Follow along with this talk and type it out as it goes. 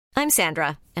I'm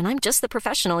Sandra, and I'm just the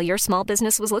professional your small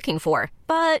business was looking for.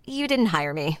 But you didn't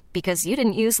hire me because you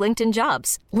didn't use LinkedIn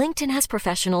Jobs. LinkedIn has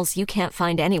professionals you can't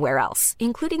find anywhere else,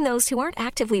 including those who aren't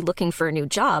actively looking for a new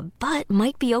job, but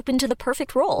might be open to the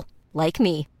perfect role, like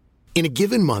me. In a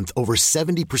given month, over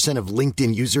 70% of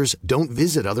LinkedIn users don't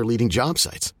visit other leading job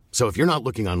sites. So if you're not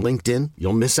looking on LinkedIn,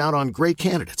 you'll miss out on great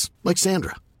candidates like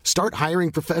Sandra. Start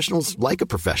hiring professionals like a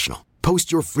professional.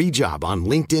 Post your free job on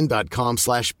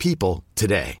linkedin.com/people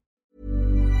today.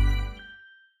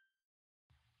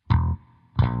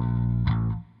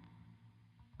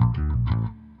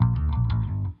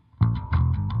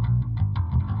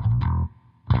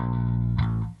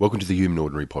 Welcome to the Human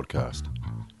Ordinary podcast.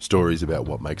 Stories about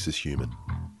what makes us human.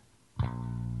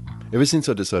 Ever since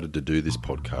I decided to do this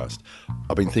podcast,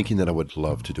 I've been thinking that I would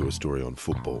love to do a story on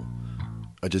football.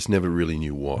 I just never really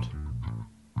knew what.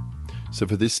 So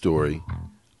for this story,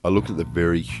 I looked at the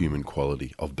very human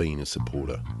quality of being a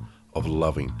supporter, of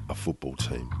loving a football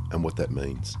team, and what that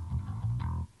means.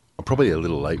 I'm probably a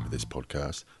little late with this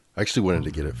podcast. I actually wanted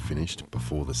to get it finished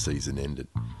before the season ended,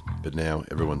 but now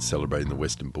everyone's celebrating the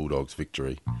Western Bulldogs'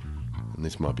 victory, and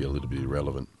this might be a little bit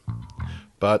irrelevant.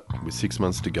 But with 6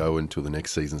 months to go until the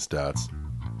next season starts,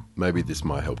 maybe this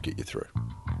might help get you through.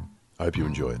 I hope you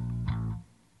enjoy it.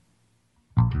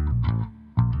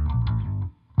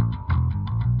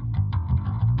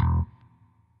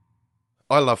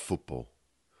 I love football.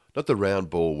 Not the round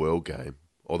ball world game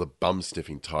or the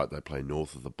bum-stiffing type they play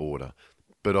north of the border,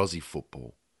 but Aussie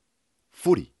football.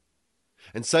 Footy.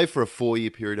 And save for a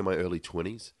 4-year period in my early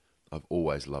 20s, I've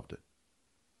always loved it.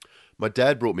 My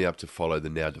dad brought me up to follow the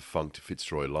now defunct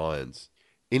Fitzroy Lions.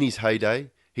 In his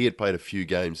heyday, he had played a few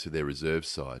games for their reserve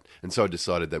side, and so I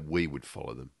decided that we would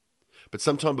follow them. But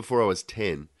sometime before I was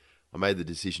 10, I made the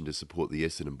decision to support the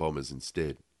Essendon Bombers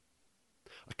instead.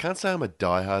 I can't say I'm a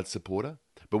die-hard supporter,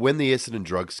 but when the Essendon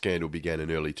drug scandal began in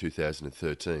early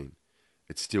 2013,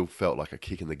 it still felt like a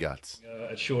kick in the guts.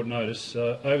 At short notice,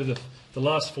 over the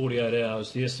last 48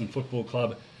 hours, the Essendon Football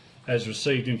Club has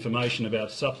received information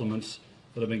about supplements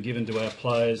that have been given to our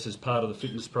players as part of the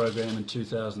fitness program in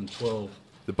 2012.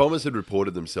 The Bombers had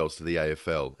reported themselves to the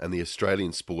AFL and the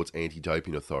Australian Sports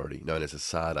Anti-Doping Authority, known as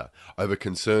ASADA, over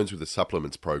concerns with the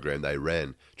supplements program they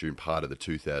ran during part of the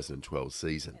 2012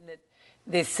 season.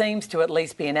 There seems to at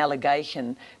least be an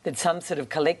allegation that some sort of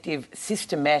collective,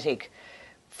 systematic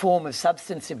form of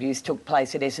substance abuse took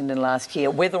place at Essendon last year,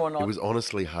 whether or not... It was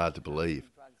honestly hard to believe,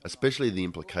 especially the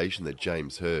implication that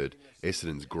James Hird,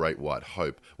 Essendon's great white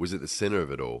hope, was at the centre of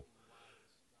it all.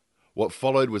 What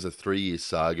followed was a 3-year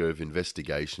saga of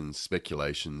investigations,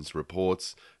 speculations,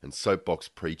 reports and soapbox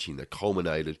preaching that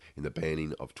culminated in the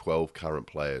banning of 12 current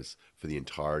players for the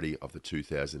entirety of the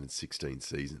 2016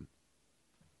 season.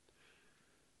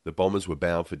 The Bombers were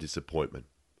bound for disappointment.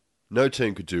 No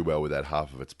team could do well without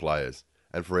half of its players,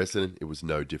 and for Essendon it was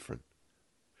no different.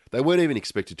 They weren't even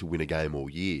expected to win a game all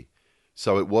year,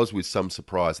 so it was with some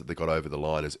surprise that they got over the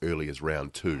line as early as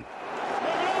round 2.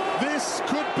 This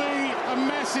could be a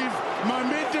massive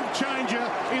momentum changer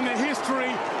in the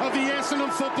history of the Essendon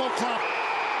Football Club.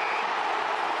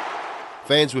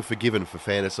 Fans were forgiven for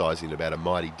fantasising about a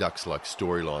Mighty Ducks-like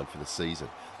storyline for the season.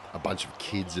 A bunch of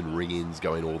kids and ring-ins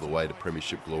going all the way to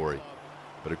premiership glory.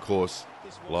 But of course,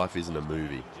 life isn't a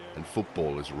movie, and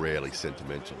football is rarely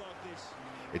sentimental.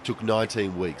 It took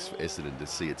 19 weeks for Essendon to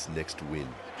see its next win.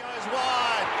 It goes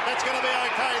wide. That's going to be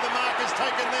okay. The mark is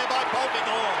taken there by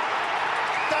Polkinghorne.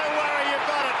 Don't worry, you've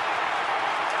got it.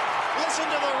 Listen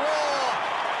to the roar.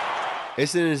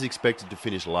 Essendon is expected to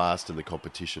finish last in the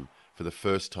competition for the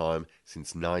first time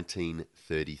since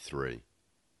 1933.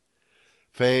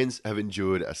 Fans have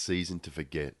endured a season to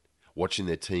forget, watching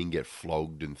their team get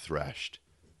flogged and thrashed.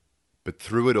 But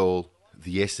through it all,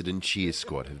 the Essendon cheer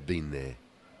squad have been there.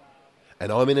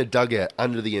 And I'm in a dugout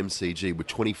under the MCG with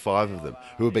 25 of them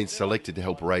who have been selected to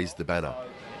help raise the banner.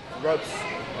 Ropes,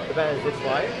 the banner's this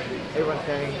way. Everyone's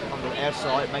going on the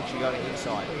outside, make sure you go to the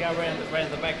inside. We go around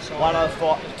the back side.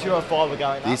 105, 205 are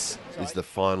going up. This is the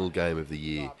final game of the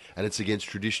year, and it's against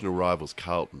traditional rivals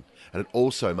Carlton, and it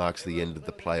also marks the end of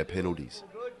the player penalties.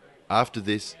 After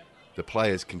this, the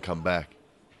players can come back,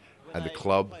 and the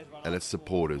club and its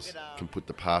supporters can put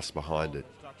the past behind it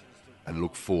and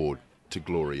look forward to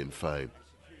glory and fame.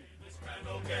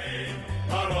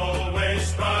 Are always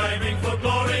striving for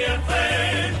glory and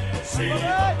fame. See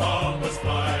the bombers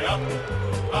fly up,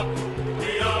 up.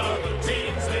 We are the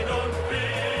teams they don't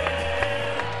fear.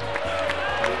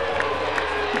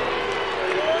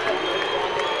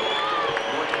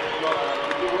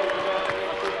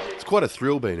 It's quite a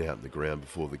thrill being out in the ground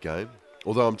before the game,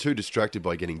 although I'm too distracted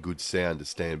by getting good sound to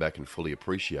stand back and fully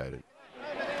appreciate it.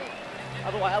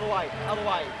 Other way.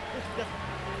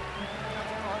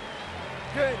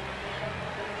 Good.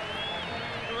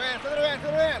 Flip it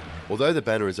around. Although the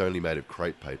banner is only made of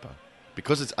crepe paper,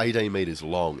 because it's 18 metres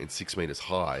long and 6 metres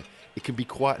high, it can be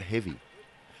quite heavy.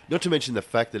 Not to mention the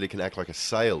fact that it can act like a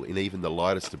sail in even the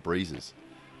lightest of breezes.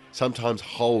 Sometimes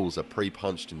holes are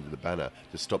pre-punched into the banner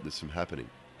to stop this from happening.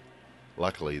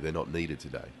 Luckily, they're not needed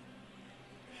today.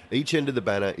 Each end of the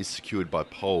banner is secured by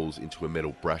poles into a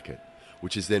metal bracket,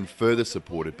 which is then further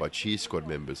supported by cheer squad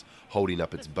members holding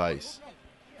up its base.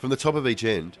 From the top of each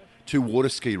end, 2 water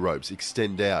ski ropes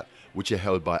extend out, which are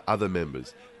held by other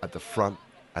members at the front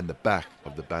and the back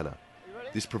of the banner.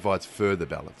 This provides further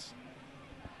balance.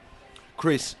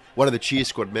 Chris, one of the cheer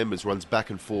squad members, runs back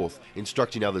and forth,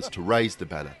 instructing others to raise the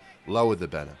banner, lower the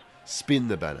banner, spin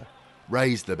the banner,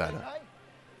 raise the banner.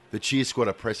 The cheer squad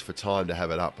are pressed for time to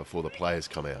have it up before the players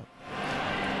come out.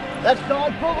 That's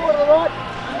nine, pull to the right.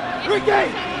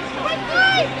 Ricky!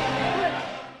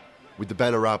 With the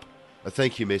banner up, a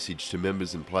thank you message to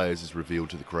members and players is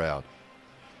revealed to the crowd.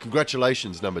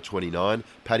 Congratulations, number 29,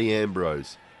 Paddy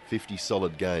Ambrose, 50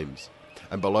 solid games.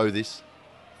 And below this,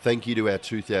 thank you to our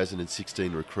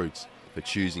 2016 recruits for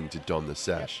choosing to don the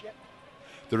sash.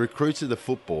 The recruits are the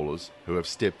footballers who have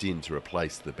stepped in to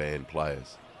replace the banned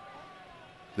players.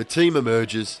 The team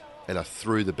emerges and are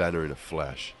through the banner in a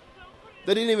flash.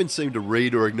 They didn't even seem to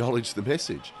read or acknowledge the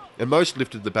message, and most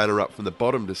lifted the banner up from the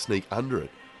bottom to sneak under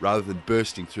it, rather than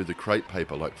bursting through the crepe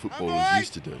paper like footballers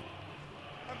used to do.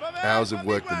 Hours of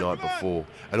work the night before,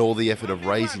 and all the effort of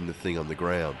raising the thing on the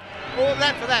ground. All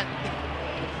that for that.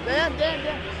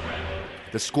 Down.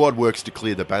 The squad works to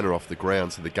clear the banner off the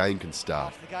ground so the game can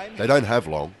start. They don't have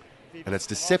long, and it's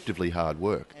deceptively hard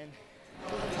work.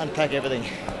 Unpack everything.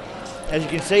 As you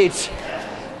can see, it's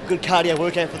a good cardio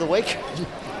workout for the week.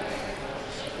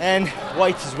 And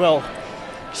weights as well.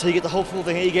 So you get the whole full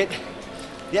thing here. You get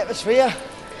the atmosphere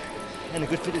and a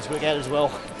good fitness workout as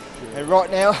well. And right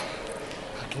now,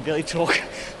 I can barely talk.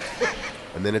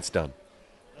 And then it's done.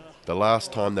 The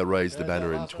last time they raised the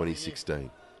banner in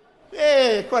 2016.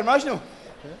 Yeah, quite emotional.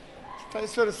 Try to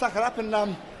sort of suck it up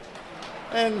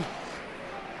and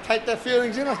take their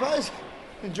feelings in, I suppose.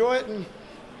 Enjoy it, and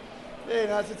yeah,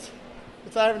 no, it's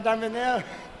over and done with now.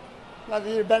 Another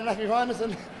year of bad enough behind us,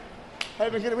 and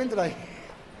hope we get a win today.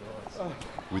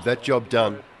 With that job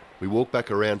done, we walk back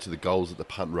around to the goals at the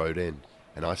punt road end,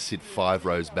 and I sit 5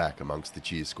 rows back amongst the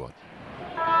cheer squad.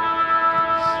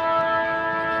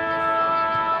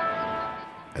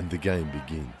 And the game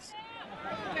begins.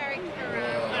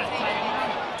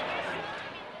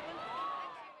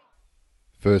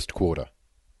 First quarter.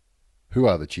 Who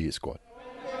are the cheer squad?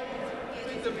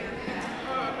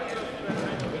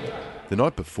 The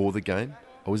night before the game,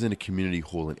 I was in a community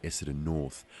hall in Essendon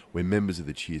North, where members of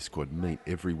the cheer squad meet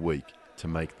every week to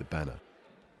make the banner.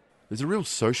 There's a real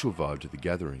social vibe to the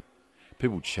gathering.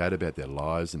 People chat about their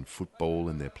lives and football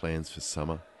and their plans for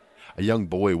summer. A young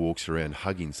boy walks around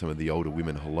hugging some of the older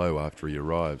women hello after he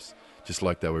arrives, just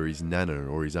like they were his nana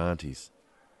or his aunties.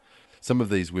 Some of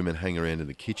these women hang around in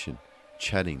the kitchen,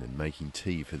 chatting and making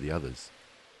tea for the others.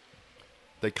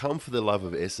 They come for the love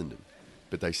of Essendon,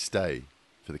 but they stay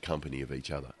for the company of each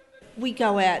other. We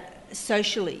go out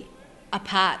socially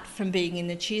apart from being in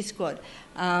the cheer squad,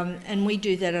 and we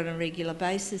do that on a regular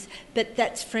basis. But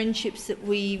that's friendships that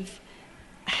we've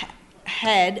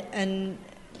had and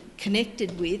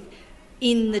connected with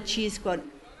in the cheer squad.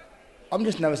 I'm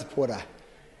just another supporter.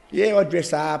 Yeah, I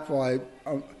dress up,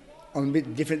 I'm a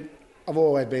bit different. I've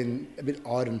always been a bit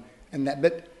odd and that,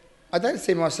 but I don't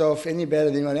see myself any better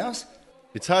than anyone else.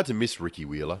 It's hard to miss Ricky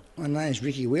Wheeler. My name's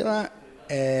Ricky Wheeler,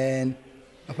 and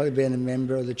I've probably been a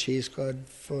member of the cheer squad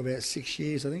for about 6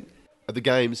 years, I think. At the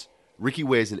games, Ricky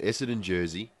wears an Essendon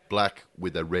jersey, black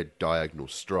with a red diagonal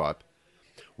stripe,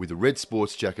 with a red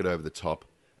sports jacket over the top,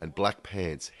 and black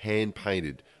pants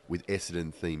hand-painted with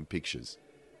Essendon-themed pictures.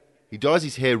 He dyes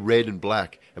his hair red and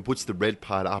black and puts the red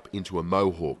part up into a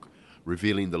mohawk,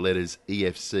 revealing the letters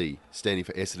EFC, standing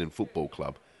for Essendon Football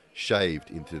Club,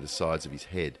 shaved into the sides of his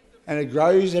head. And it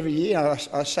grows every year.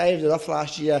 I shaved it off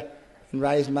last year and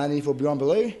raised money for Beyond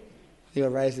Blue. I think I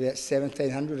raised about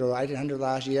 $1,700 or $1,800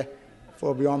 last year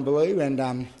for Beyond Blue.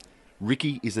 And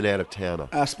Ricky is an out-of-towner.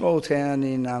 A small town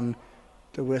in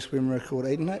the West Wimmera called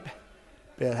Edenhope,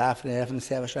 about half an hour from the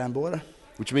South Australian border.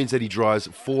 Which means that he drives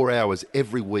 4 hours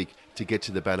every week to get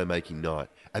to the banner-making night,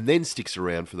 and then sticks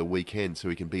around for the weekend so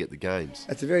he can be at the games.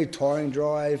 It's a very tiring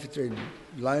drive. It's a very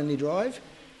lonely drive.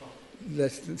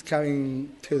 It's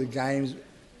coming to the games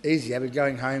easier, but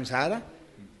going home's harder.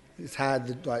 It's hard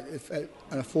to,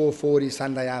 on a 4:40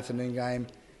 Sunday afternoon game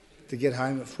to get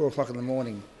home at 4 o'clock in the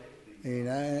morning. you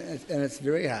know, and it's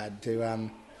very hard to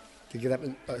get up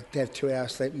and to have 2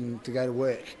 hours sleep and to go to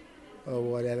work or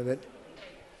whatever. But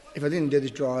if I didn't do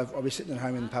this drive, I'd be sitting at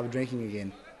home in the pub drinking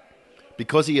again.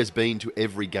 Because he has been to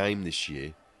every game this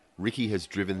year, Ricky has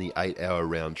driven the 8-hour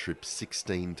round trip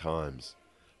 16 times,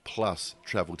 plus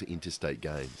travelled to interstate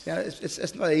games. You know,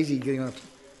 it's not easy getting on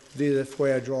do the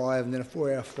 4-hour drive and then a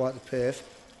 4-hour flight to Perth,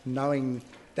 knowing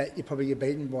that you probably get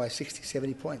beaten by 60,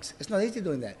 70 points. It's not easy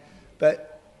doing that.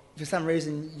 But for some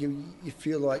reason, you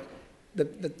feel like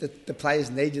the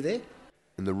players need you there.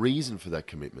 And the reason for that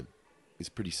commitment is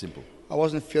pretty simple. I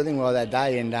wasn't feeling well that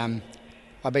day, and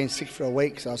I've been sick for a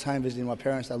week, so I was home visiting my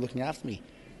parents. They were looking after me.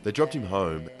 They dropped him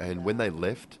home, and when they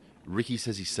left, Ricky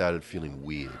says he started feeling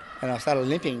weird. And I started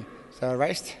limping, so I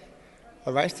raced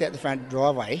out the front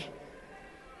driveway,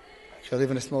 because I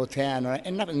live in a small town, and I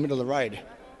ended up in the middle of the road.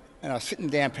 And I was sitting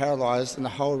down paralysed, and the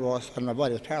whole right side of my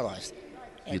body was paralysed.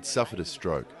 He had suffered a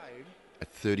stroke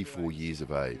at 34 years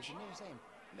of age.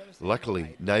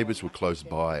 Luckily, neighbours were close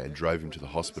by and drove him to the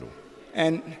hospital.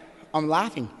 And I'm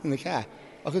laughing in the car.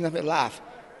 I couldn't help but laugh.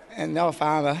 And the old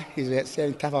farmer, he's about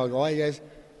 70, tough old guy, he goes,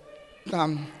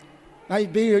 "No,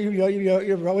 B,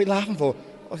 you're what are you laughing for?"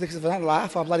 I said, "Because if I don't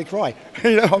laugh, I'll bloody cry."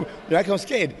 I'm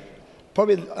scared.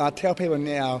 Probably I tell people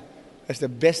now, it's the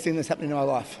best thing that's happened in my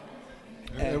life.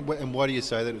 And why do you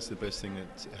say that it's the best thing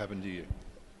that's happened to you?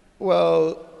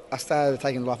 Well, I started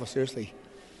taking life more seriously.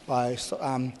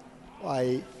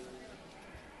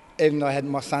 Even though I had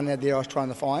my son out there I was trying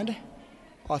to find,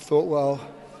 I thought, well,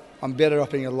 I'm better off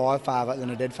being a live father than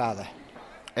a dead father.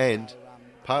 And,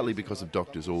 partly because of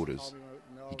doctor's orders,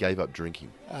 he gave up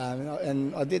drinking.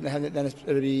 And I didn't have it, then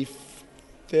it'll be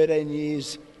 13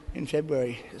 years in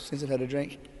February since I've had a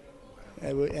drink.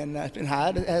 And it's been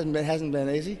hard. It hasn't been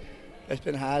easy. It's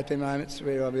been hard. There have been moments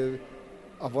where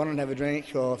I've wanted to have a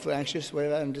drink or feel anxious,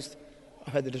 whatever, and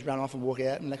I've had to just run off and walk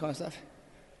out and that kind of stuff.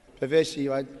 But eventually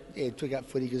I took up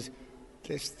footy because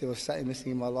there was something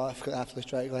missing in my life after the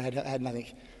stroke. I had nothing.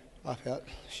 I felt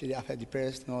shitty. I felt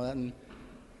depressed and all that, and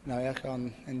no alcohol,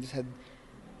 and I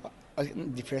was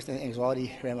getting depressed and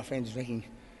anxiety around my friends drinking.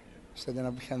 So then I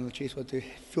became the chief to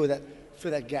fill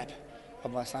that gap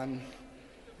of my son.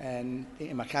 And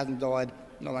my cousin died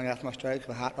not long after my stroke of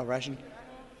a heart operation.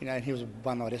 And he was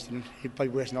one night Essendon. He's probably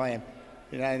worse than I am.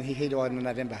 And he died in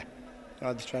November. And I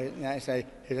had the stroke. So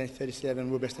he was only 37.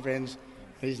 We were best of friends.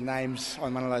 His name's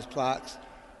on one of those plaques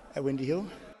at Windy Hill.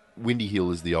 Windy Hill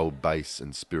is the old base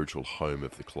and spiritual home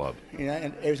of the club.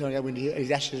 And every time I go to Windy Hill, his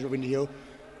ashes are at Windy Hill.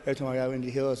 Every time I go to Windy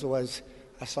Hill, it's always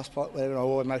a soft spot. Whatever. And I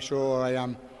always make sure I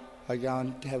go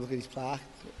and have a look at his plaque,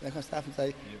 that kind of stuff, and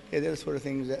say, they're the sort of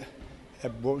things that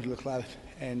have brought me to the club.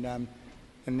 And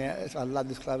now I love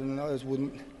this club, and I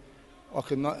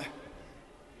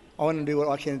want to do what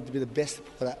I can to be the best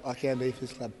supporter I can be for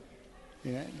this club.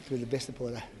 To be the best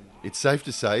supporter. It's safe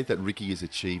to say that Ricky is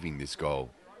achieving this goal.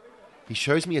 He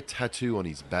shows me a tattoo on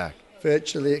his back.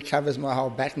 Virtually it covers my whole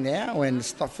back now, and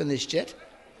it's not finished yet.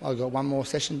 I've got one more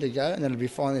session to go, and then it'll be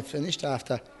finally finished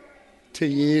after 2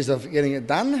 years of getting it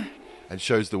done. And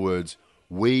shows the words,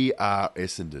 "We are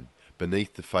Essendon,"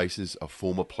 beneath the faces of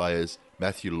former players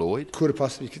Matthew Lloyd. Could have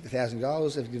possibly kicked 1,000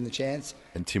 goals if given the chance.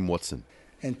 And Tim Watson.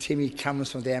 And Timmy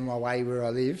comes from down my way where I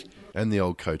live. And the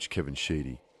old coach Kevin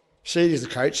Sheedy. Sheedy's the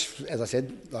coach, as I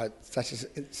said,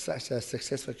 such a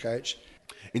successful coach.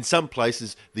 In some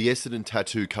places, the Essendon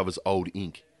tattoo covers old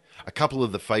ink. A couple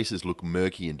of the faces look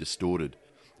murky and distorted.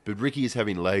 But Ricky is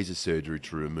having laser surgery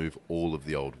to remove all of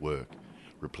the old work,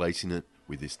 replacing it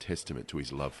with this testament to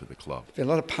his love for the club. Been a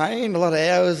lot of pain, a lot of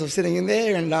hours of sitting in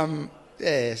there, and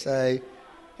so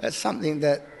that's something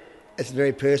that it's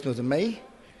very personal to me.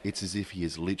 It's as if he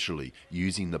is literally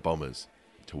using the Bombers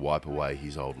to wipe away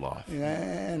his old life.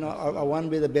 And I want to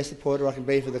be the best supporter I can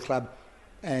be for the club,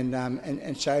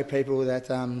 and show people that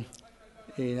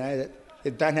that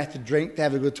you don't have to drink to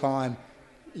have a good time.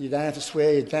 You don't have to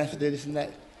swear. You don't have to do this and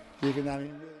that. You can.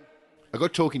 I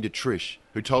got talking to Trish,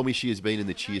 who told me she has been in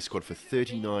the cheer squad for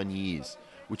 39 years,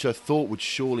 which I thought would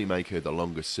surely make her the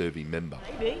longest-serving member.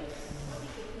 Maybe.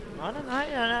 I don't know. I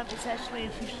don't know if it's actually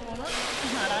official or not.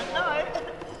 I don't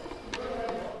know.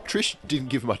 Trish didn't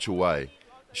give much away.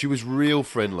 She was real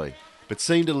friendly, but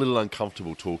seemed a little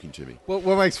uncomfortable talking to me.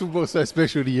 What makes football so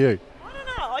special to you? I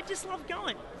don't know. I just love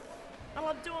going. I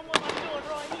love doing what I'm doing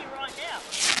right here, right now.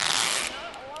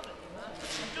 I love it.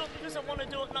 I do it because I want to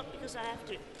do it, not because I have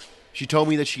to. She told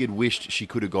me that she had wished she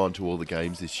could have gone to all the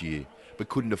games this year, but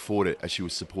couldn't afford it as she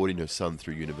was supporting her son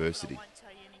through university.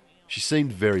 She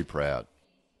seemed very proud.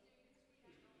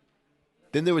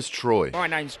 Then there was Troy. My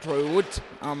name's Troy Woods.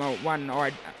 I'm a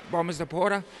one-eyed Bomber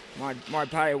supporter. My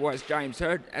player was James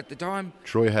Hird at the time.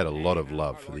 Troy had a lot of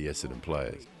love for the Essendon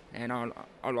players. And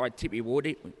I like Tippy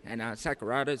Woody and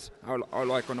Sakaratas. I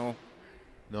like them all.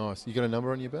 Nice. You got a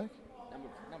number on your back? Number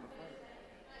 3.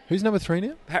 Who's number 3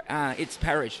 now? It's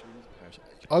Parrish.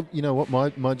 You know what?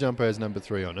 My jumper has number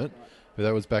 3 on it, but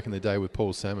that was back in the day with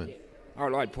Paul Salmon. I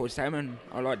like Paul Salmon.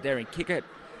 I like Darren Kickett,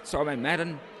 Simon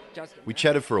Madden. We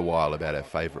chatted for a while about our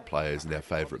favourite players and our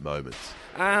favourite moments.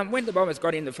 When the Bombers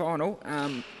got in the final,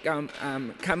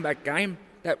 comeback game,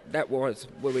 that was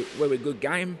a good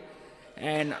game.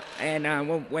 And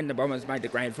when the Bombers made the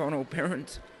grand final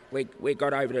appearance, we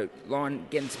got over the line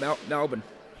against Melbourne.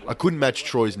 I couldn't match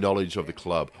Troy's knowledge of the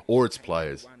club or its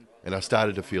players, and I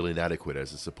started to feel inadequate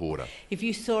as a supporter. If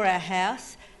you saw our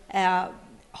house, our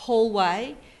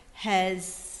hallway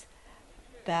has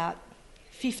about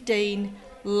 15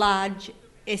 large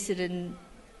Essendon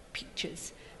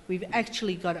pictures. We've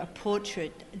actually got a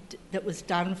portrait that was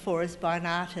done for us by an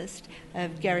artist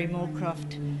of Gary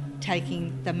Moorcroft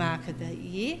taking the mark of the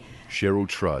year. Cheryl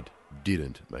Trudd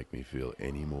didn't make me feel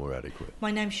any more adequate. My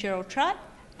name's Cheryl Trudd,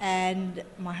 and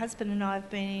my husband and I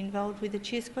have been involved with the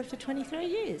cheer squad for 23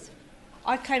 years.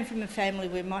 I came from a family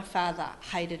where my father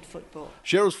hated football.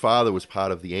 Cheryl's father was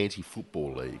part of the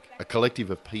Anti-Football League, a collective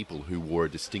of people who wore a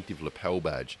distinctive lapel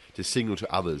badge to signal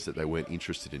to others that they weren't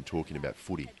interested in talking about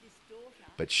footy.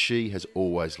 But she has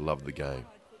always loved the game.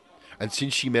 And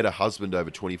since she met her husband over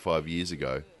 25 years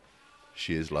ago,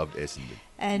 she has loved Essendon.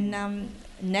 And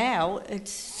now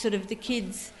it's sort of the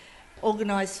kids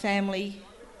organise family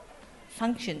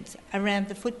functions around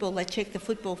the football. They check the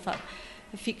football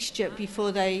fixture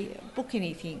before they book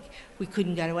anything. We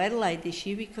couldn't go to Adelaide this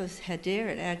year because, how dare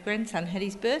it, our grandson had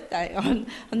his birthday on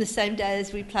the same day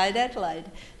as we played Adelaide.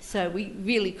 So we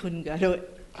really couldn't go to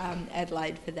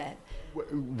Adelaide for that.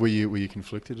 Were you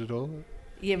conflicted at all?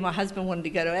 Yeah, my husband wanted to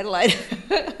go to Adelaide.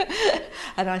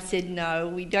 And I said, no,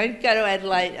 we don't go to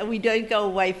Adelaide, and we don't go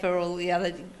away for all the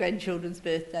other grandchildren's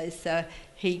birthdays, so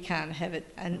he can't have it.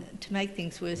 And to make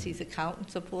things worse, he's a Carlton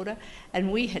supporter,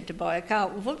 and we had to buy a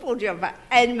Carlton football jumper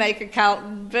and make a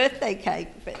Carlton birthday cake.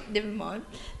 But never mind,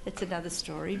 that's another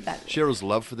story. But Cheryl's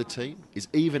love for the team is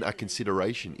even a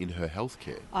consideration in her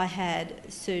healthcare. I had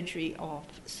surgery of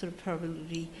sort of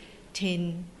probably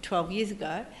 10, 12 years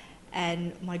ago,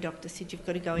 and my doctor said, you've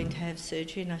got to go in to have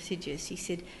surgery. And I said, yes. He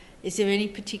said, is there any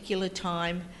particular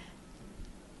time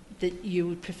that you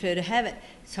would prefer to have it?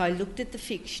 So I looked at the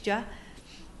fixture,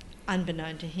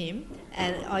 unbeknown to him,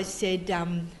 and I said,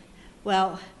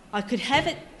 well, I could have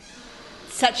it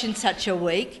such and such a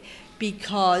week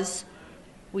because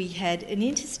we had an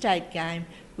interstate game,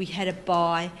 we had a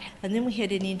bye, and then we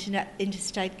had an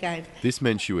interstate game. This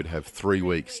meant she would have 3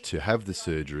 weeks to have the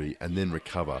surgery and then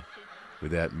recover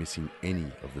without missing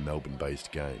any of the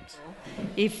Melbourne-based games.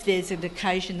 If there's an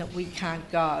occasion that we can't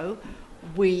go,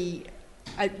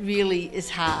 it really is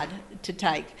hard to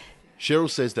take. Cheryl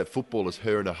says that football is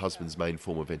her and her husband's main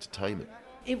form of entertainment.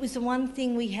 It was the one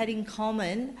thing we had in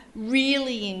common,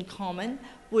 really in common,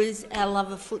 was our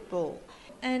love of football.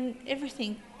 And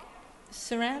everything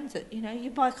surrounds it, you know. You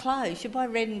buy clothes, you buy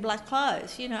red and black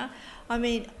clothes, you know. I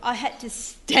mean, I had to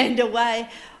stand away.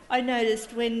 I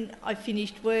noticed when I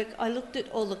finished work, I looked at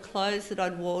all the clothes that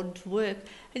I'd worn to work,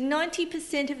 and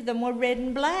 90% of them were red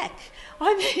and black.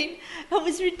 I mean, it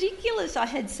was ridiculous. I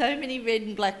had so many red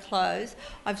and black clothes.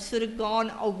 I've sort of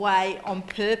gone away on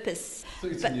purpose. So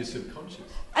it's in your subconscious.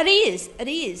 It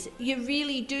is. You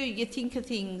really do. You think of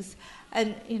things,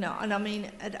 and, you know, and I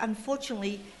mean, it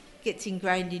unfortunately gets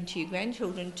ingrained into your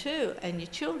grandchildren too, and your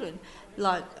children.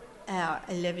 Like our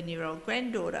 11-year-old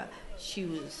granddaughter, she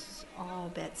was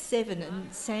about 7,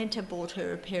 and Santa bought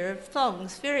her a pair of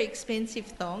thongs, very expensive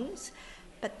thongs,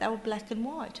 but they were black and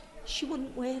white. She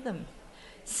wouldn't wear them.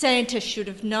 Santa should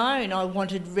have known I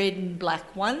wanted red and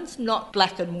black ones, not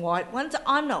black and white ones.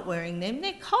 I'm not wearing them,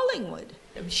 they're Collingwood.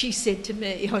 She said to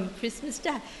me on Christmas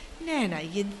Day, Nana,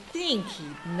 you'd think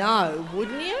he'd know,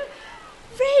 wouldn't you?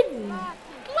 Red and black,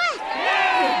 red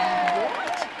and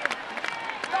white.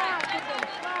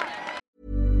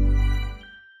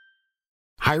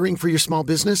 Hiring for your small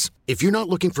business? If you're not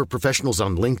looking for professionals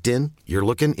on LinkedIn, you're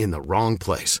looking in the wrong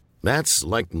place. That's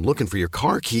like looking for your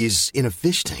car keys in a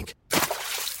fish tank.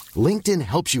 LinkedIn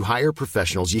helps you hire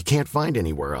professionals you can't find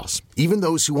anywhere else, even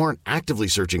those who aren't actively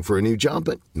searching for a new job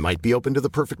but might be open to the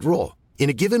perfect role. In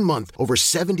a given month, over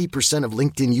 70% of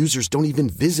LinkedIn users don't even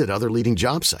visit other leading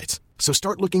job sites. So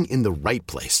start looking in the right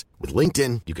place. With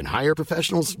LinkedIn, you can hire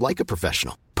professionals like a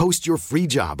professional. Post your free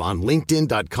job on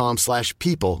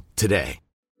linkedin.com/people today.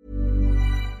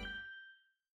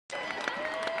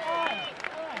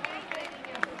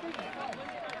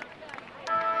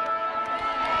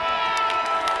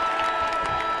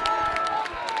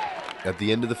 At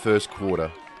the end of the first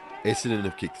quarter, Essendon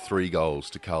have kicked 3 goals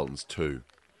to Carlton's 2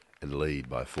 and lead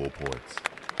by 4 points.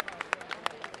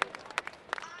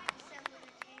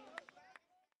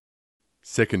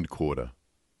 Second quarter.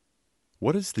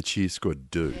 What does the cheer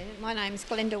squad do? My name's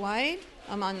Glenda Wade.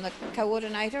 I'm the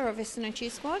coordinator of Essendon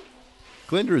Cheer Squad.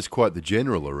 Glenda is quite the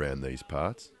general around these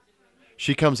parts.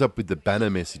 She comes up with the banner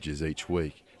messages each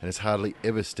week and is hardly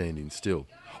ever standing still,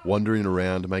 wandering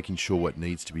around making sure what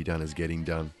needs to be done is getting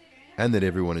done and that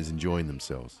everyone is enjoying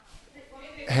themselves.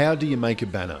 How do you make a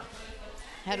banner?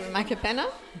 How do we make a banner?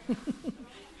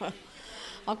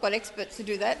 I've got experts to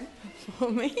do that for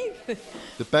me.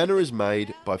 The banner is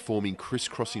made by forming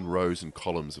crisscrossing rows and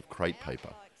columns of crepe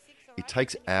paper. It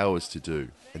takes hours to do,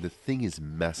 and the thing is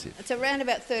massive. It's around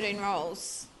about 13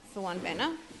 rolls for one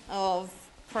banner of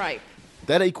crepe.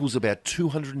 That equals about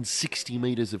 260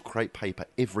 metres of crepe paper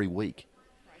every week.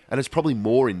 And it's probably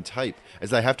more in tape, as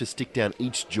they have to stick down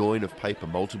each join of paper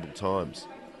multiple times.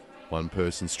 One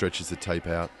person stretches the tape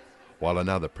out, while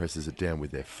another presses it down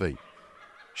with their feet.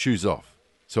 Shoes off,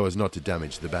 so as not to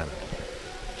damage the banner.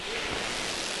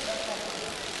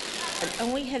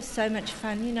 And we have so much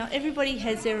fun, you know. Everybody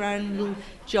has their own little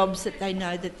jobs that they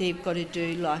know that they've got to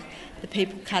do, like the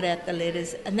people cut out the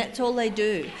letters, and that's all they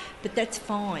do. But that's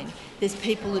fine. There's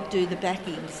people that do the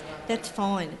backings. That's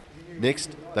fine.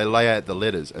 Next, they lay out the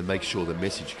letters and make sure the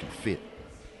message can fit.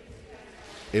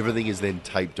 Everything is then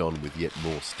taped on with yet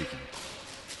more sticking.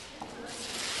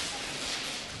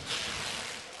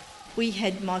 We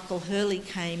had Michael Hurley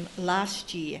came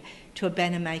last year to a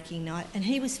banner making night, and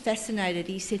he was fascinated.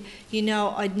 He said, you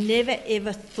know, I'd never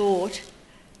ever thought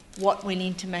what went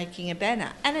into making a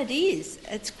banner. And it is.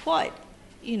 It's quite,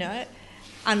 you know,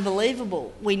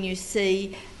 unbelievable when you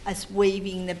see us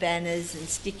weaving the banners and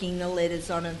sticking the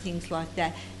letters on and things like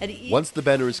that. Once the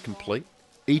banner is complete,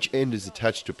 each end is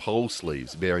attached to pole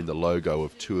sleeves bearing the logo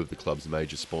of 2 of the club's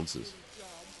major sponsors.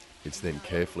 It's then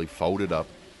carefully folded up,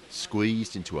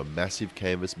 squeezed into a massive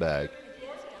canvas bag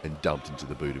and dumped into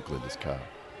the boot of Glenda's car.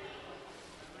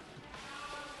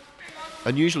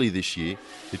 Unusually this year,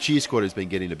 the cheer squad has been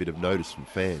getting a bit of notice from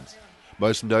fans,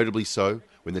 most notably so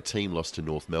when the team lost to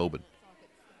North Melbourne.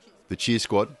 The cheer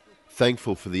squad,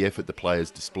 thankful for the effort the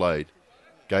players displayed,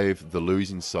 gave the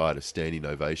losing side a standing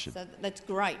ovation. So that's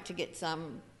great to get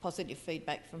some positive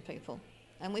feedback from people.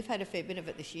 And we've had a fair bit of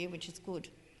it this year, which is good.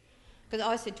 Because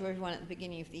I said to everyone at the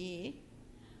beginning of the year,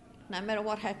 no matter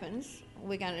what happens,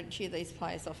 we're going to cheer these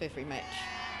players off every match.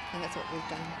 And that's what we've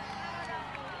done.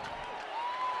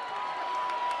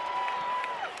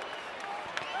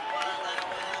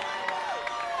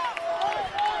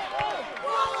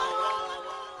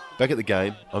 Back at the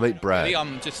game, I meet Brad.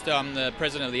 I'm the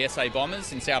president of the SA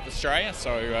Bombers in South Australia,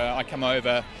 so I come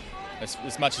over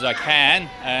as much as I can,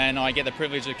 and I get the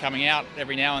privilege of coming out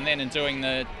every now and then and doing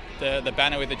the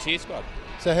banner with the cheer squad.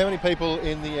 So how many people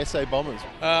in the SA Bombers?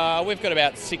 We've got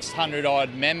about 600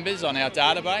 odd members on our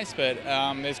database, but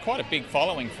there's quite a big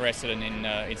following for Essendon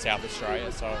in South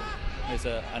Australia, so there's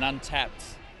an untapped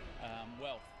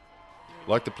wealth.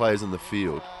 Like the players on the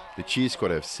field, the cheer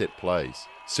squad have set plays,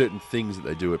 certain things that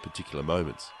they do at particular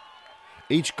moments.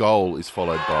 Each goal is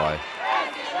followed by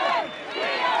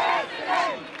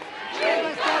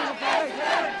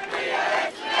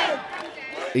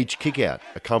each kick-out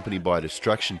accompanied by a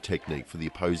distraction technique for the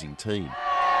opposing team.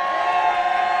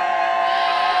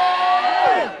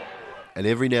 And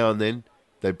every now and then,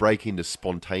 they break into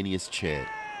spontaneous chant.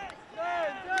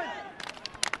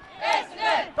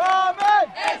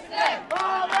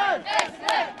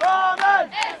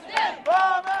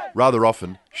 Rather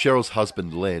often, Cheryl's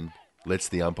husband Len lets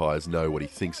the umpires know what he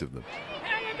thinks of them.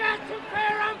 How about some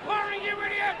fair umpiring, you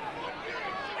idiot?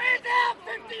 Stand out,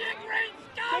 50 in green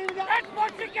scum! That's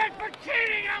what you get for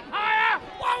cheating, umpire!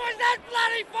 What was that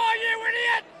bloody for, you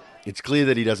idiot? It's clear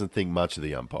that he doesn't think much of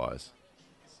the umpires.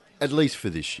 At least for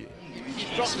this year. You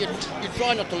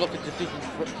try not to look at decisions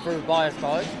through biased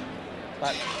eyes,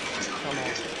 but come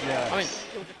on. Yeah. I mean,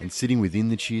 And sitting within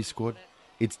the cheer squad,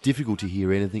 it's difficult to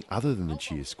hear anything other than the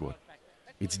cheer squad.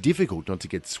 It's difficult not to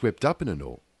get swept up in it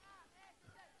all.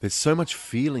 There's so much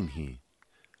feeling here.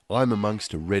 I'm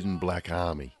amongst a red and black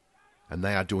army, and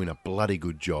they are doing a bloody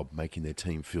good job making their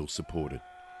team feel supported.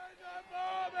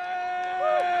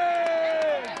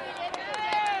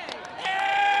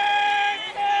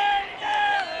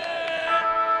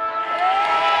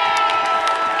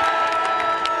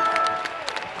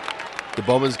 The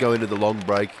Bombers go into the long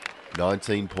break,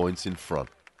 19 points in front.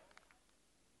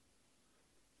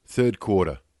 Third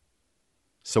quarter.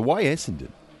 So why Essendon?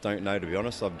 Don't know, to be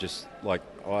honest.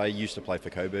 I used to play for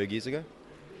Coburg years ago.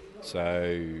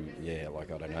 So, yeah, I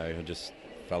don't know. I just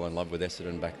fell in love with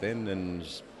Essendon back then, and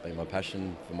it's been my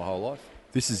passion for my whole life.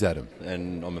 This is Adam.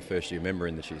 And I'm a first-year member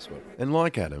in the cheer squad. And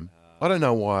like Adam, I don't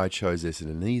know why I chose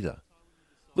Essendon either.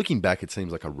 Looking back, it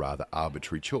seems like a rather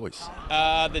arbitrary choice.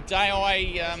 The day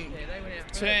I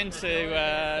turned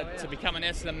to become an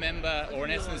Essendon member or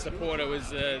an Essendon supporter was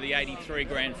the 83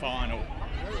 grand final.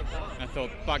 I thought,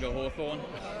 bugger Hawthorn.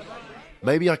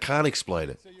 Maybe I can't explain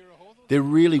it. There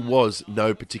really was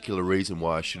no particular reason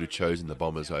why I should have chosen the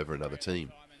Bombers over another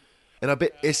team. And I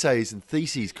bet essays and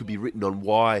theses could be written on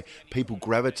why people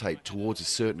gravitate towards a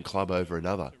certain club over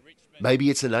another.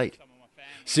 Maybe it's innate.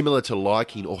 Similar to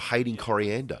liking or hating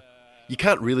coriander. You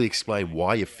can't really explain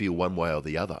why you feel one way or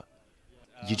the other.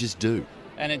 You just do.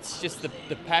 And it's just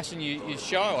the passion you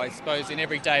show, I suppose, in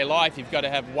everyday life. You've got to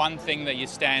have one thing that you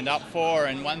stand up for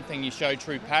and one thing you show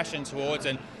true passion towards.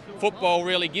 And football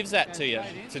really gives that to you,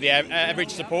 to the average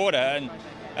supporter. And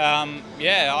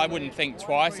I wouldn't think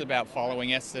twice about following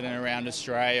Essendon around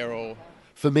Australia. Or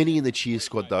For many in the cheer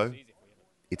squad, though,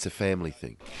 it's a family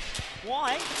thing.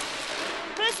 Why?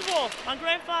 First of all, my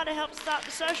grandfather helped start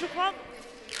the social club.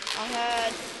 I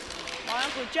had my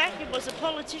Uncle Jack, who was a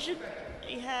politician.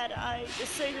 He had the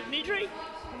seat of Midri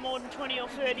for more than 20 or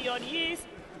 30 odd years.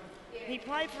 He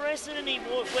played for Essendon. He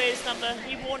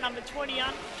wore number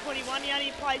 21. He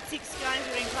only played 6 games,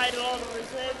 but he played a lot of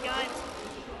reserve games.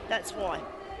 That's why.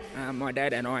 My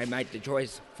dad and I made the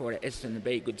choice for Essendon to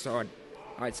be a good side.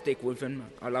 I'd stick with him.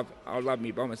 I love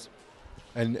me Bombers.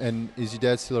 And is your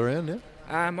dad still around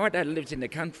now? My dad lives in the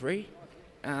country,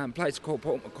 place called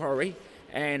Port Macquarie,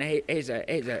 and he's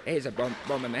a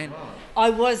Bomber man. I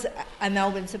was a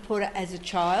Melbourne supporter as a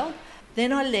child.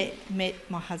 Then I met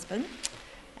my husband,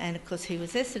 and of course he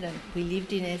was Essendon. We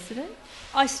lived in Essendon.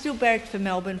 I still barracked for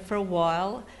Melbourne for a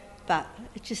while, but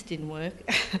it just didn't work.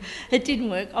 It didn't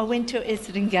work. I went to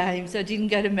Essendon games. I didn't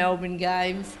go to Melbourne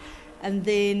games. And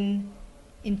then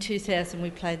in 2000 we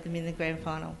played them in the grand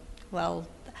final. Well,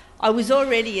 I was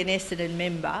already an Essendon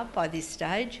member by this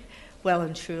stage, well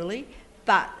and truly,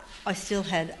 but I still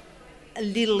had a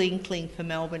little inkling for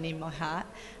Melbourne in my heart.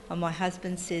 And my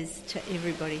husband says to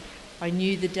everybody, I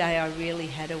knew the day I really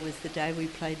had her was the day we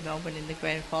played Melbourne in the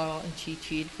grand final, and she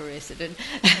cheered for Essendon.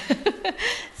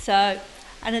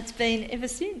 And it's been ever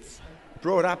since.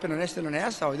 Brought up in an Essendon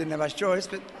household, we didn't have much choice,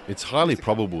 but... It's highly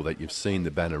probable that you've seen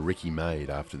the banner Ricky made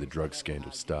after the drug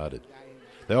scandal started.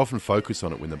 They often focus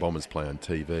on it when the Bombers play on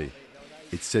TV.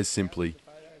 It says simply,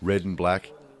 red and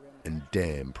black, and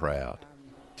damn proud.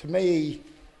 To me,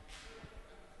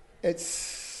 it's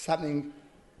something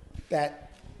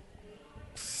that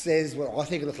says what I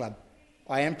think of the club.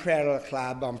 I am proud of the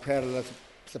club, I'm proud of the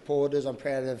supporters, I'm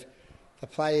proud of the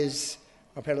players,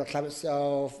 I'm proud of the club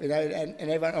itself, and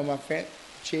everyone on my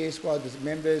cheer squad, the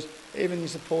members, even the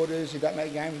supporters who don't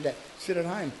make games that sit at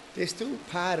home. They're still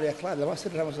part of our club. They might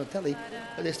sit at home on the telly,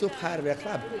 but they're still part of our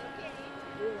club.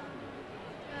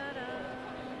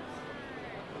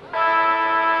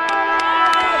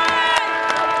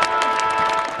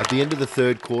 At the end of the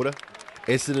third quarter,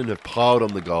 Essendon have piled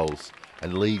on the goals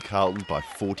and lead Carlton by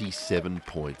 47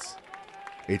 points.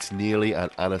 It's nearly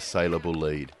an unassailable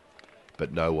lead,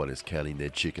 but no one is counting their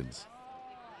chickens.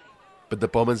 But the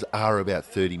Bombers are about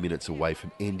 30 minutes away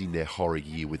from ending their horrid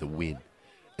year with a win,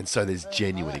 and so there's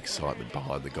genuine excitement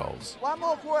behind the goals. One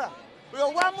more quarter. We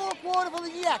got one more quarter for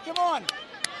the year. Come on.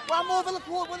 One more for the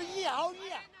quarter for the year. Whole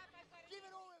year.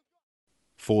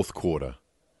 Fourth quarter.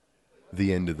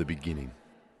 The end of the beginning.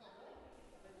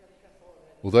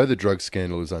 Although the drug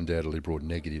scandal has undoubtedly brought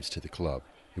negatives to the club,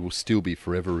 it will still be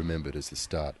forever remembered as the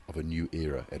start of a new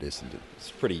era at Essendon.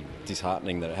 It's pretty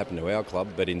disheartening that it happened to our club,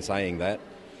 but in saying that,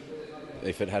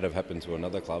 if it had have happened to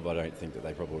another club, I don't think that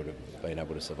they probably would have been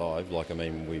able to survive.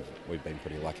 We've been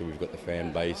pretty lucky. We've got the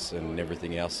fan base and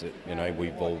everything else that,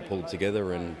 we've all pulled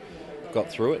together and got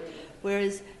through it.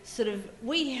 Whereas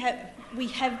we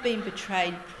have been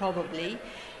betrayed, probably,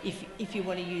 if you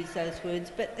want to use those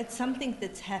words, but it's something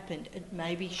that's happened. It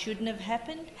maybe shouldn't have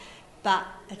happened, but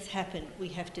it's happened. We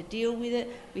have to deal with it.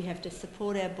 We have to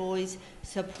support our boys,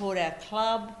 support our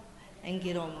club, and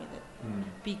get on with it.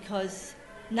 Because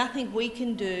nothing we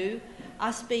can do,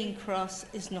 us being cross,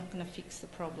 is not going to fix the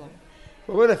problem.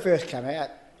 Well, when I first came out,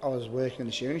 I was working in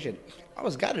the shooting shed. I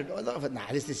was gutted. I thought,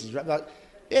 this is right. Like,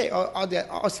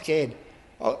 I was scared.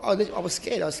 I was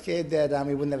scared. I was scared that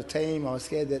we wouldn't have a team. I was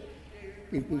scared that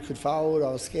we could fold.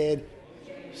 I was scared.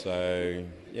 So,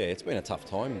 it's been a tough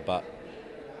time, but,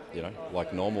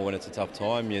 like normal, when it's a tough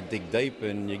time, you dig deep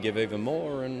and you give even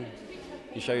more and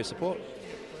you show your support.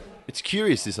 It's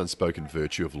curious, this unspoken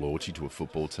virtue of loyalty to a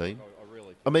football team.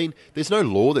 I mean, there's no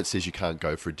law that says you can't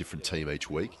go for a different team each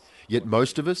week. Yet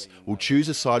most of us will choose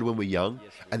a side when we're young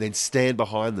and then stand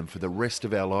behind them for the rest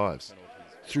of our lives,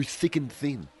 through thick and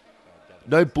thin.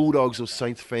 No Bulldogs or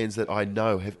Saints fans that I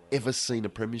know have ever seen a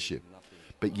premiership.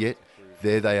 But yet,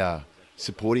 there they are,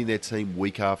 supporting their team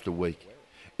week after week.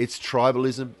 It's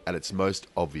tribalism at its most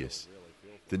obvious.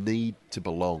 The need to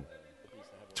belong,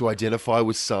 to identify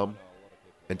with some,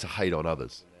 and to hate on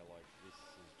others.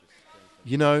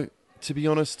 You know, to be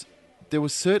honest, there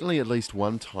was certainly at least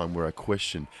one time where I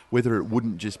questioned whether it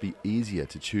wouldn't just be easier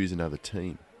to choose another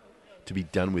team, to be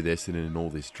done with Essendon and all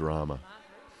this drama.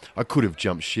 I could have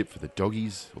jumped ship for the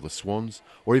Doggies or the Swans,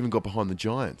 or even got behind the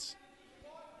Giants.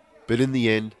 But in the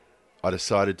end, I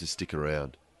decided to stick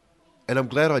around. And I'm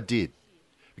glad I did.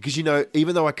 Because, you know,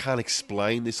 even though I can't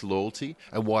explain this loyalty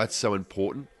and why it's so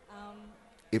important,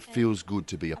 it feels good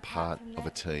to be a part of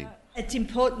a team. It's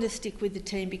important to stick with the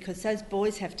team because those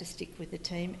boys have to stick with the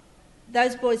team.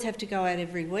 Those boys have to go out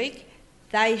every week.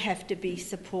 They have to be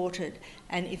supported.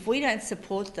 And if we don't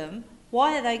support them,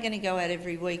 why are they going to go out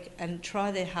every week and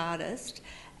try their hardest?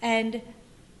 And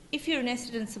if you're an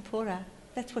Essendon supporter,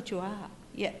 that's what you are.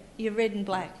 Yeah, you're red and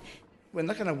black. We're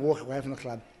not going to walk away from the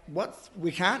club.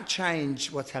 We can't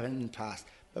change what's happened in the past,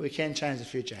 but we can change the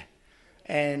future.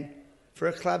 And for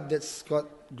a club that's got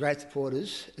great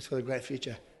supporters, it's got a great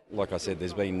future. Like I said,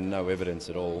 there's been no evidence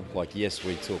at all. Like, yes,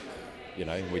 we took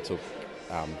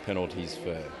penalties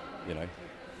for,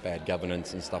 bad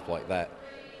governance and stuff like that.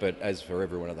 But as for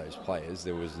every one of those players,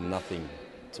 there was nothing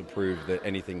to prove that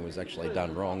anything was actually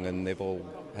done wrong, and they've all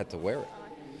had to wear it.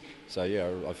 So, yeah,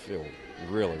 I feel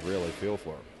really feel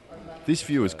for them. This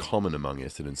view is common among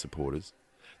Essendon supporters,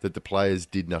 that the players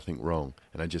did nothing wrong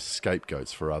and are just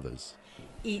scapegoats for others.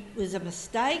 It was a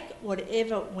mistake,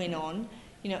 whatever went on.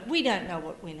 We don't know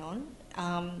what went on,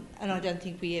 and I don't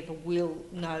think we ever will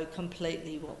know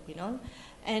completely what went on.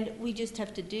 And we just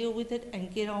have to deal with it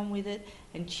and get on with it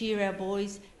and cheer our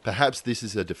boys. Perhaps this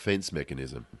is a defence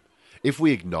mechanism. If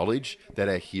we acknowledge that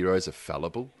our heroes are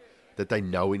fallible, that they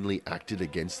knowingly acted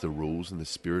against the rules and the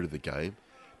spirit of the game,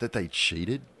 that they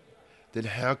cheated, then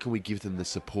how can we give them the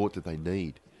support that they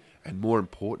need? And more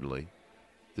importantly,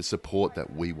 the support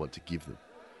that we want to give them.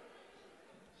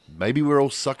 Maybe we're all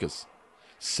suckers,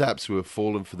 saps who have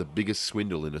fallen for the biggest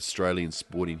swindle in Australian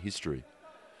sporting history.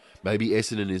 Maybe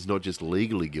Essendon is not just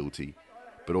legally guilty,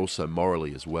 but also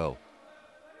morally as well.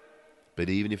 But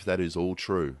even if that is all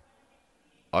true,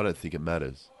 I don't think it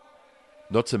matters.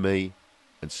 Not to me,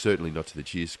 and certainly not to the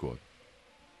cheer squad.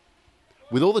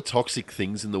 With all the toxic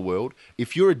things in the world,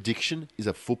 if your addiction is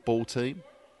a football team,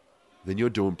 then you're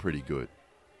doing pretty good.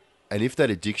 And if that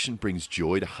addiction brings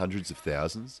joy to hundreds of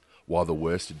thousands, while the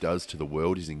worst it does to the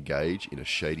world is engage in a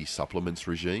shady supplements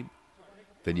regime,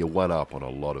 then you're one up on a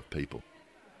lot of people.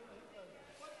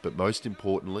 But most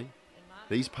importantly,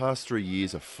 these past 3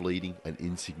 years are fleeting and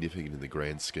insignificant in the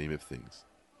grand scheme of things.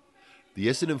 The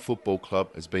Essendon Football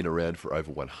Club has been around for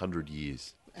over 100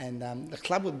 years. And the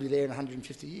club will be there in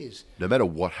 150 years. No matter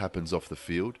what happens off the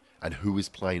field and who is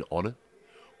playing on it,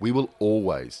 we will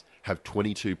always have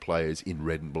 22 players in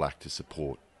red and black to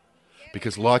support.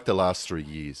 Because like the last 3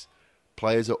 years,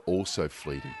 players are also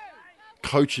fleeting.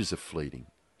 Coaches are fleeting.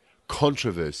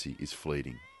 Controversy is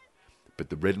fleeting. But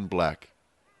the red and black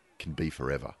can be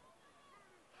forever.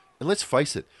 And let's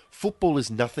face it, football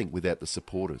is nothing without the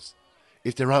supporters.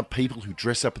 If there aren't people who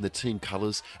dress up in the team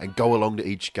colours and go along to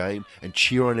each game and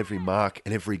cheer on every mark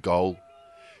and every goal,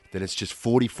 then it's just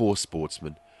 44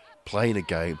 sportsmen playing a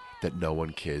game that no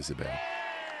one cares about.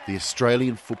 The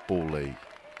Australian Football League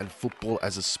and football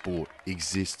as a sport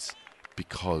exists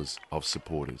because of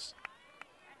supporters.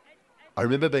 I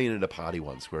remember being at a party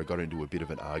once where I got into a bit of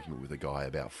an argument with a guy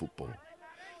about football.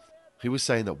 He was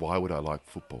saying that why would I like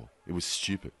football? It was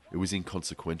stupid. It was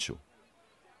inconsequential.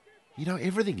 You know,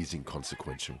 everything is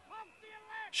inconsequential.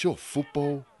 Sure,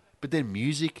 football, but then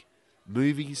music,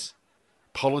 movies,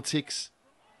 politics,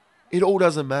 it all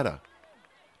doesn't matter.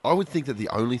 I would think that the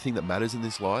only thing that matters in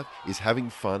this life is having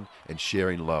fun and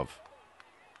sharing love.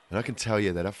 And I can tell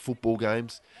you that at football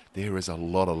games, there is a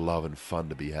lot of love and fun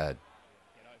to be had.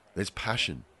 There's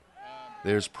passion,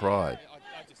 there's pride,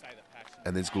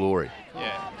 and there's glory.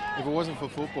 Yeah. If it wasn't for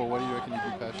football, what do you reckon you'd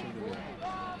be passionate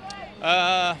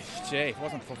about? If it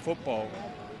wasn't for football,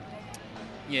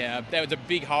 yeah, that was a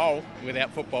big hole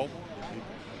without football.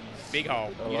 Big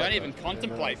hole. You don't even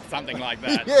contemplate something like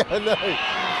that. Yeah, I know.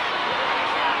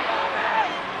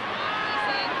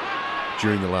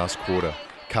 During the last quarter,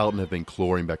 Carlton have been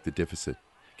clawing back the deficit,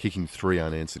 kicking 3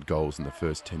 unanswered goals in the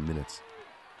first 10 minutes.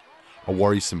 A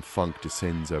worrisome funk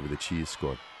descends over the cheer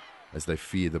squad as they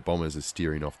fear the Bombers are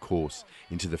steering off course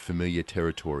into the familiar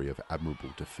territory of admirable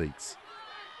defeats.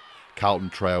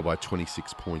 Carlton trail by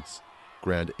 26 points,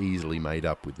 ground easily made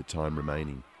up with the time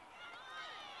remaining.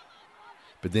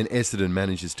 But then Essendon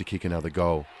manages to kick another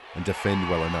goal and defend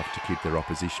well enough to keep their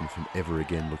opposition from ever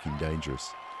again looking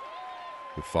dangerous.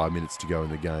 With 5 minutes to go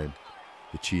in the game,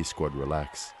 the cheer squad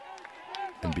relax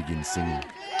and begin singing.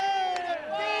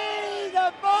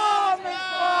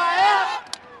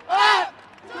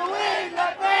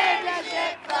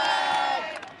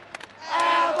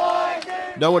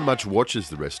 No one much watches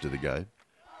the rest of the game.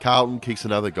 Carlton kicks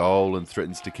another goal and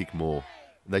threatens to kick more.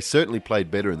 And they certainly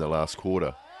played better in the last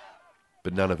quarter,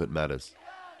 but none of it matters.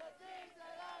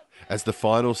 As the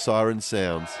final siren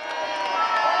sounds,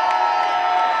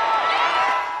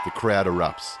 the crowd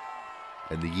erupts,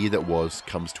 and the year that was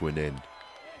comes to an end.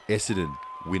 Essendon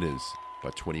winners by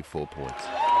 24 points.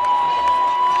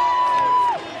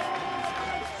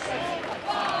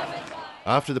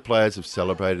 After the players have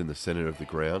celebrated in the centre of the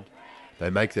ground, they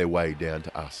make their way down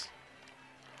to us.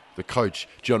 The coach,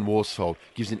 John Worsfold,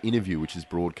 gives an interview which is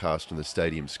broadcast on the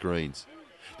stadium screens.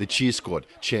 The cheer squad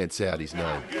chants out his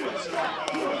name.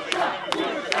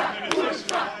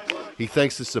 He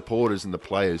thanks the supporters and the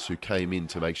players who came in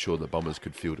to make sure the Bombers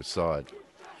could field a side.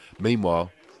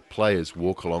 Meanwhile, players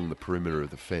walk along the perimeter of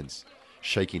the fence,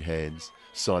 shaking hands,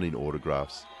 signing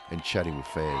autographs, and chatting with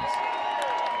fans.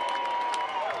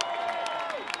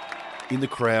 In the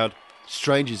crowd,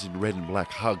 strangers in red and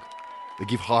black hug. They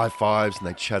give high fives and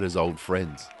they chat as old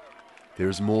friends. There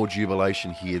is more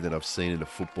jubilation here than I've seen in a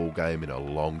football game in a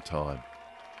long time.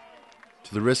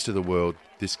 To the rest of the world,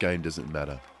 this game doesn't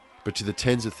matter. But to the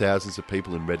tens of thousands of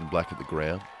people in red and black at the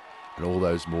ground, and all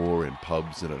those more in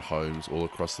pubs and at homes all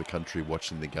across the country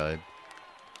watching the game,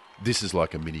 this is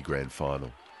like a mini grand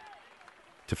final.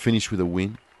 To finish with a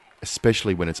win,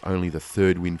 especially when it's only the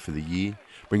third win for the year,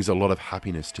 brings a lot of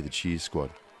happiness to the cheer squad.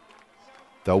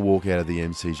 They'll walk out of the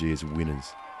MCG as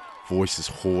winners, voices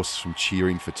hoarse from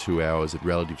cheering for 2 hours at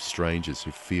relative strangers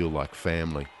who feel like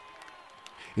family.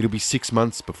 It'll be 6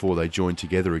 months before they join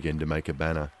together again to make a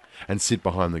banner and sit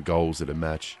behind the goals at a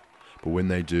match. But when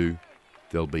they do,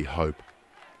 there'll be hope.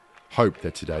 Hope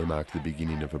that today marked the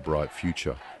beginning of a bright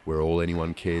future where all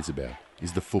anyone cares about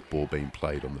is the football being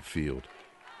played on the field.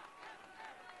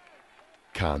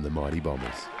 Khan the Mighty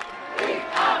Bombers.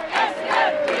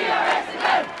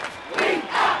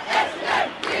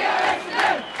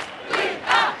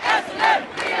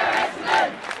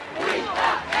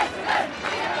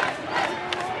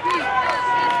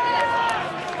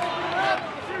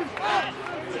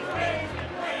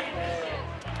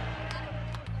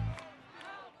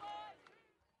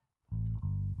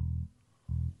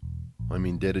 I'm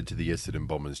indebted to the Essendon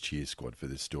Bombers cheer squad for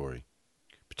this story,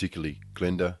 particularly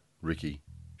Glenda, Ricky,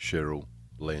 Cheryl,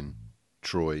 Len,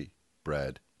 Troy,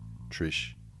 Brad,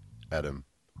 Trish, Adam,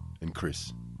 and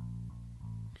Chris.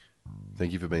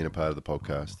 Thank you for being a part of the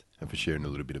podcast and for sharing a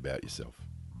little bit about yourself.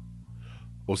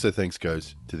 Also, thanks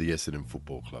goes to the Essendon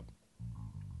Football Club.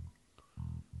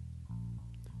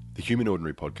 The Human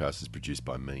Ordinary podcast is produced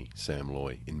by me, Sam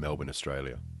Loy, in Melbourne,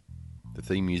 Australia. The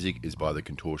theme music is by The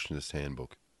Contortionist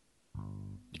Handbook.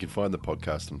 You can find the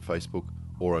podcast on Facebook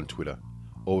or on Twitter,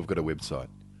 or we've got a website,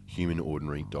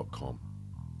 humanordinary.com.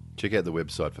 Check out the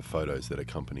website for photos that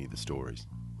accompany the stories.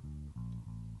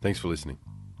 Thanks for listening.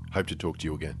 Hope to talk to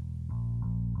you again.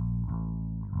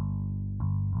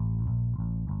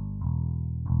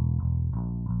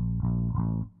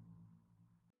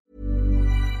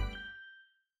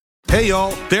 Hey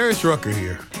y'all, Darius Rucker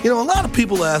here. You know, a lot of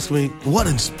people ask me, what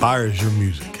inspires your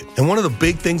music? And one of the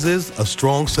big things is a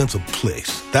strong sense of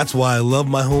place. That's why I love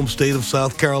my home state of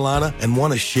South Carolina and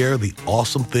want to share the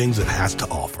awesome things it has to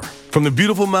offer. From the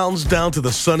beautiful mountains down to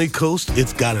the sunny coast,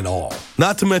 it's got it all.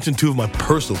 Not to mention two of my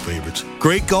personal favorites,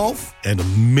 great golf and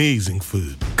amazing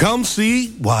food. Come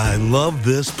see why I love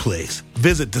this place.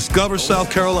 Visit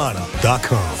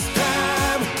discoversouthcarolina.com.